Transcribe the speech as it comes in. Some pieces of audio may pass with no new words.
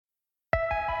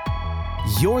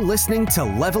You're listening to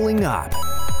Leveling Up,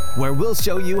 where we'll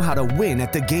show you how to win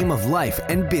at the game of life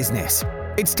and business.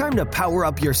 It's time to power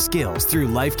up your skills through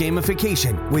life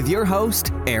gamification with your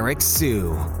host, Eric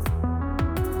Siu.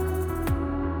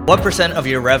 What % of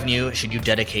your revenue should you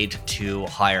dedicate to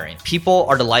hiring? People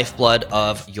are the lifeblood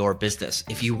of your business.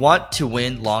 If you want to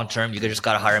win long-term, you just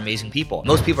got to hire amazing people.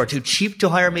 Most people are too cheap to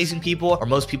hire amazing people, or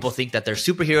most people think that they're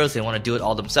superheroes. They want to do it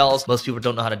all themselves. Most people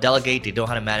don't know how to delegate. They don't know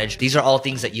how to manage. These are all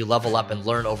things that you level up and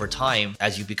learn over time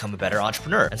as you become a better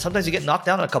entrepreneur. And sometimes you get knocked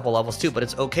down on a couple levels too, but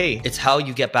it's okay. It's how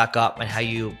you get back up and how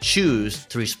you choose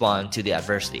to respond to the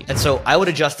adversity. And so I would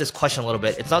adjust this question a little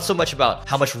bit. It's not so much about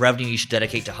how much revenue you should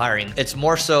dedicate to hiring. It's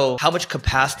more so how much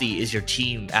capacity is your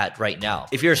team at right now?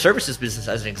 If you're a services business,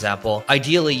 as an example,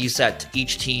 ideally you set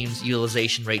each team's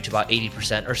utilization rate to about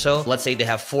 80% or so. Let's say they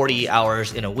have 40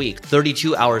 hours in a week,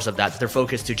 32 hours of that they're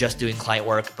focused to just doing client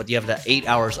work, but you have that 8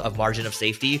 hours of margin of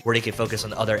safety where they can focus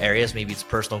on other areas. Maybe it's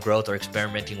personal growth or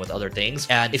experimenting with other things.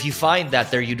 And if you find that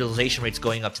their utilization rate's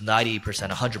going up to 90%,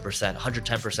 100%,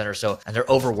 110% or so, and they're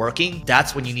overworking,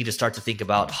 that's when you need to start to think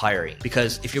about hiring.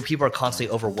 Because if your people are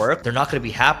constantly overworked, they're not going to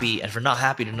be happy. And if they're not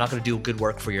happy, they're not going to do good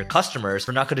work for your customers. If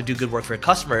they're not going to do good work for your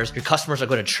customers are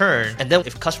going to churn. And then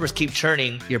if customers keep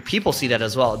churning, your people see that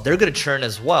as well. They're going to churn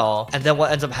as well. And then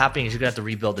what ends up happening is you're going to have to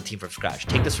rebuild the team from scratch.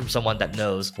 Take this from someone that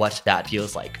knows what that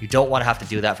feels like. You don't want to have to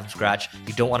do that from scratch.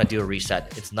 You don't want to do a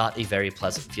reset. It's not a very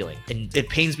pleasant feeling. And it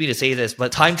pains me to say this,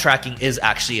 but time tracking is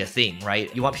actually a thing,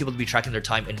 right? You want people to be tracking their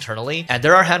time internally. And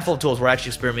there are a handful of tools. We're actually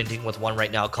experimenting with one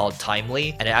right now called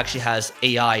Timely. And it actually has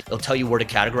AI. It'll tell you where to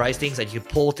categorize things, and you can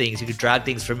pull things, you can drag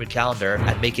things from your calendar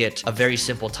and make it a very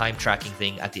simple time tracking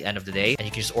thing at the end of the day. And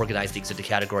you can just organize things into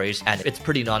categories, and it's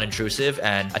pretty non-intrusive.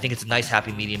 And I think it's a nice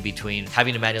happy medium between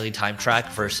having to manually time track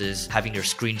versus having your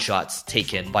screenshots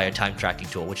taken by a time tracking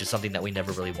tool, which is something that we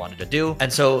never really wanted to do.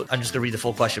 And so I'm just gonna read the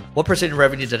full question. What percent of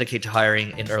revenue dedicate to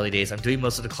hiring in early days? I'm doing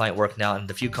most of the client work now, and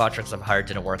the few contracts I've hired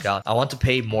didn't work out. I want to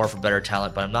pay more for better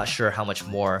talent, but I'm not sure how much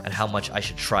more and how much I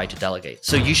should try to delegate.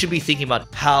 So you should be thinking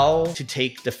about how to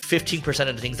take the 15%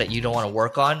 of the things that you don't want to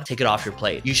work on, take it off your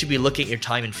plate. You should be looking at your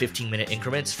time in 15-minute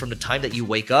increments from the time that you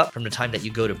wake up, from the time that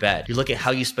you go to bed. You look at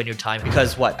how you spend your time,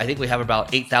 because I think we have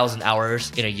about 8,000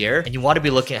 hours in a year, and you want to be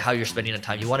looking at how you're spending the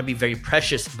time. You want to be very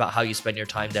precious about how you spend your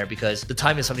time there, because the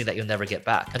time is something that you'll never get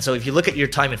back. And so if you look at your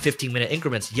time in 15-minute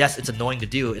increments, yes, it's annoying to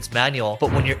do, it's manual,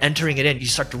 but when you're entering it in, you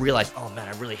start to realize, oh man,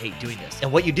 I really hate doing this.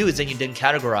 And what you do is then you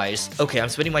categorize, okay, I'm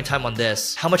spending my time on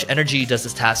this. How much energy does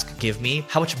this task give me?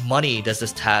 How much money does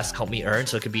this task help me earn?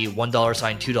 So it could be $1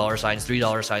 sign, $2 signs,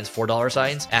 $3 signs, $4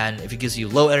 signs. And if it gives you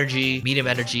low energy, medium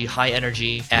energy, high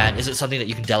energy, and is it something that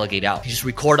you can delegate out? You just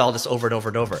record all this over and over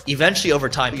and over. Eventually, over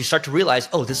time, you start to realize,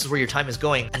 oh, this is where your time is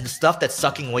going. And the stuff that's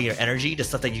sucking away your energy, the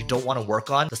stuff that you don't want to work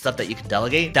on, the stuff that you can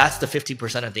delegate, that's the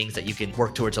 50% of things that you can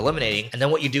work towards eliminating. And then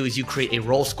what you do is you create a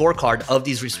role scorecard of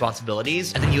these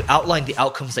responsibilities, and then you outline the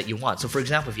outcomes that you want. So for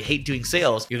example, if you hate doing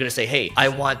sales, you're going to say, hey, I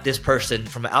want this person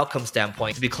from an outcome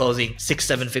standpoint to be closing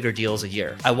 6-7 figure deals a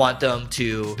year. I want them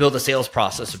to build a sales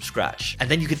process from scratch. And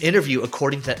then you can interview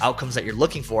according to the outcomes that you're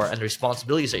looking for and the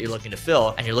responsibilities that you're looking to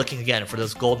fill. And you're looking again for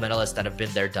those gold medalists that have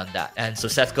been there, done that. And so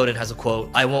Seth Godin has a quote,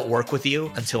 I won't work with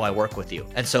you until I work with you.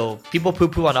 And so people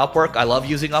poo-poo on Upwork. I love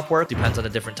using Upwork. Depends on a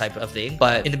different type of thing.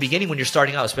 But in the beginning, when you're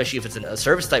starting out, especially if it's in a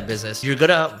service type business, you're going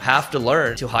to have to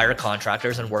learn to hire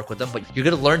contractors and work with them. But you're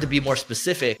going to learn to be more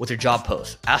specific with your job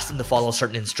posts. Ask them to follow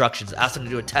certain instructions. Ask them to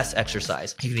do a test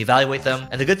exercise. You can evaluate them.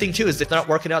 And the good thing too is if they're not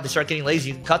working out, they start getting lazy,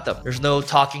 you can cut them. There's no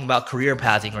talking about career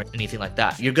pathing or anything like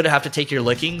that. You're going to have to take your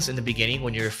lickings in the beginning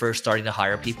when you're first starting to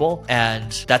hire people.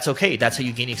 And that's okay. That's how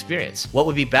you gain experience. What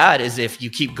would be bad is if you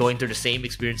keep going through the same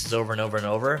experiences over and over and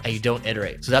over and you don't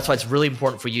iterate. So that's why it's really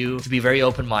important for you to be very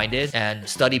open-minded and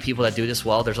study people that do this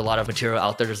well. There's a lot of material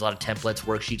out there. There's a lot of templates,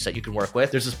 worksheets that you can work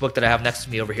with. There's this book that I have next to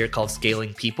me over here called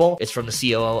Scaling People. It's from the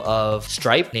COO of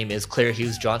Stripe. Name is Claire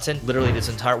Hughes Johnson. Literally this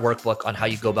entire workbook on how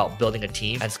you go about building a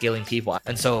team and scaling people.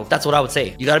 And so that's what I would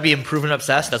say. You got to be improvement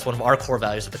obsessed. That's one of our core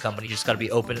values at the company. You just got to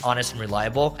be open, honest, and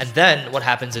reliable. And then what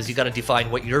happens is you got to define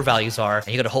what your values are, and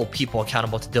you got to hold people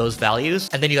accountable to those values.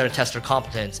 And then you got to test their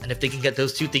competence. And if they can get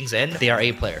those two things in, they are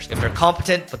A players. If they're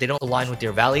competent, but they don't align with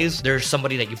your values, there's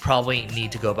somebody that you probably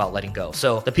need to go about letting go.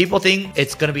 So the people thing,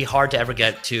 it's going to be hard to ever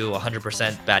get to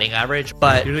 100% batting average,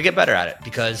 but you're going to get better at it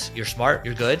because you're smart,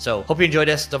 you're good. So hope you enjoyed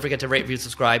this. Don't forget to rate, review,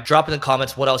 subscribe. Drop in the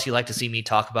comments what else you'd like to see me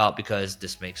talk about, because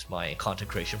this makes my content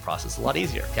creation process a lot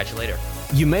easier. Catch you later.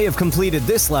 You may have completed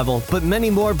this level, but many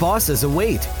more bosses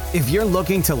await. If you're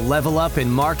looking to level up in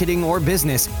marketing or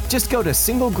business, just go to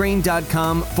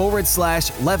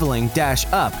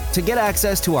singlegrain.com/leveling-up to get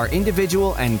access to our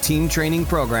individual and team training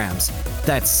programs.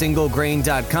 That's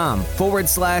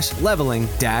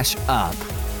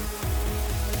singlegrain.com/leveling-up.